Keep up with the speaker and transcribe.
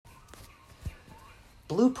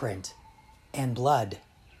blueprint and blood.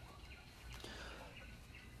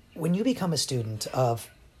 When you become a student of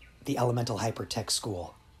the Elemental Hypertech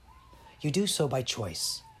School, you do so by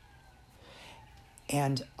choice.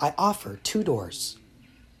 And I offer 2 doors.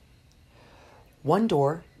 One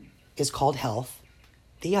door is called health,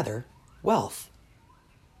 the other, wealth.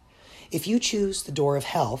 If you choose the door of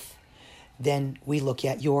health, then we look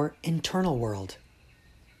at your internal world.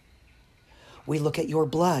 We look at your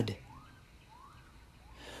blood.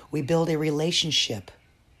 We build a relationship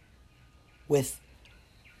with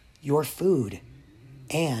your food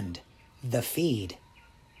and the feed.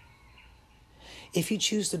 If you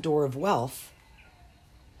choose the door of wealth,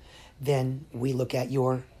 then we look at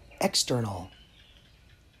your external.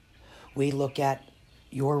 We look at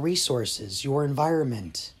your resources, your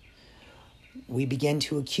environment. We begin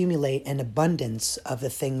to accumulate an abundance of the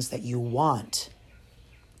things that you want.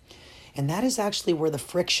 And that is actually where the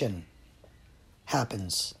friction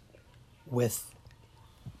happens with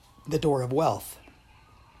the door of wealth,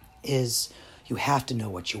 is you have to know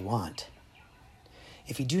what you want.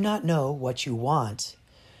 If you do not know what you want,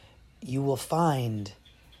 you will find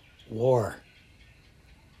war.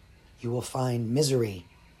 You will find misery.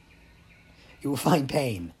 You will find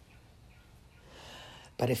pain.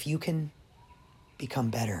 But if you can become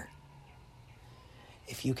better,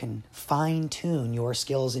 if you can fine-tune your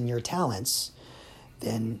skills and your talents,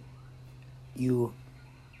 then you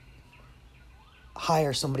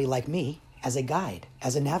hire somebody like me as a guide,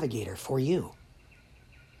 as a navigator for you.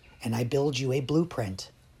 And I build you a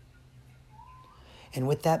blueprint. And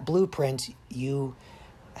with that blueprint, you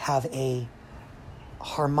have a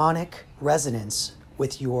harmonic resonance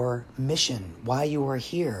with your mission, why you are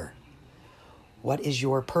here. What is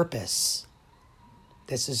your purpose?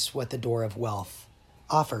 This is what the door of wealth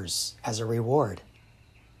offers as a reward.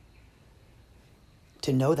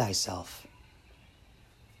 To know thyself.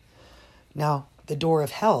 Now, the door of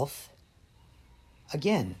health,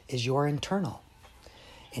 again, is your internal.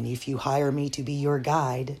 And if you hire me to be your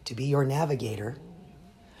guide, to be your navigator,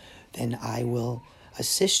 then I will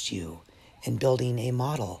assist you in building a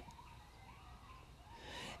model,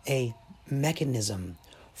 a mechanism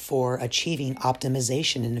for achieving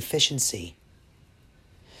optimization and efficiency,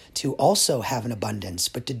 to also have an abundance,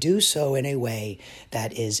 but to do so in a way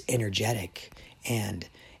that is energetic and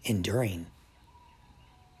enduring.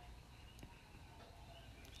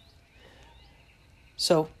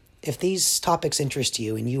 So, if these topics interest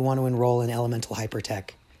you and you want to enroll in Elemental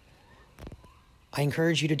Hypertech, I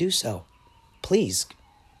encourage you to do so. Please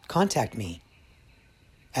contact me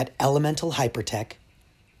at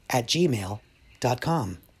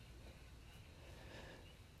elementalhypertech@gmail.com.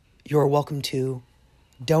 You're welcome to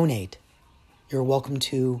donate. You're welcome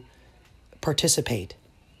to participate.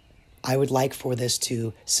 I would like for this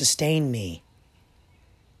to sustain me.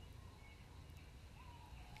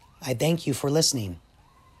 I thank you for listening.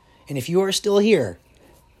 And if you are still here,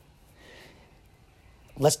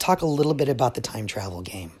 let's talk a little bit about the time travel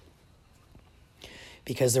game.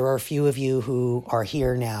 Because there are a few of you who are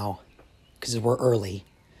here now, because we're early.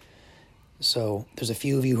 So there's a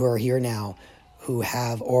few of you who are here now who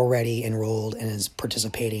have already enrolled and is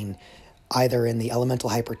participating either in the Elemental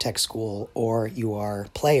Hypertech School or you are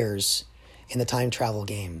players in the time travel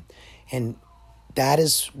game. And that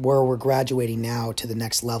is where we're graduating now to the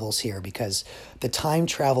next levels here, because the time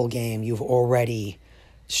travel game, you've already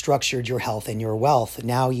structured your health and your wealth.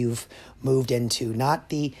 Now you've moved into not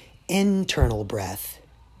the internal breath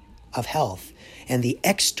of health and the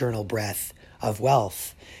external breath of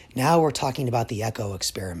wealth. Now we're talking about the echo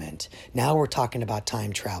experiment. Now we're talking about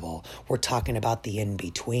time travel. We're talking about the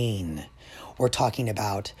in-between. We're talking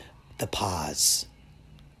about the pause.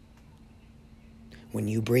 When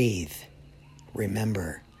you breathe,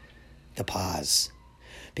 remember the pause,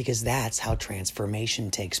 because that's how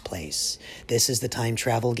transformation takes place. This is the time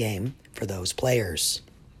travel game for those players.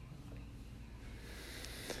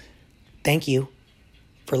 Thank you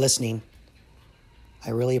for listening.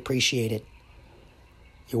 I really appreciate it.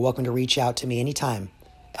 You're welcome to reach out to me anytime,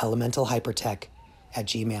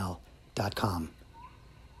 elementalhypertech@gmail.com.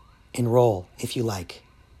 Enroll if you like.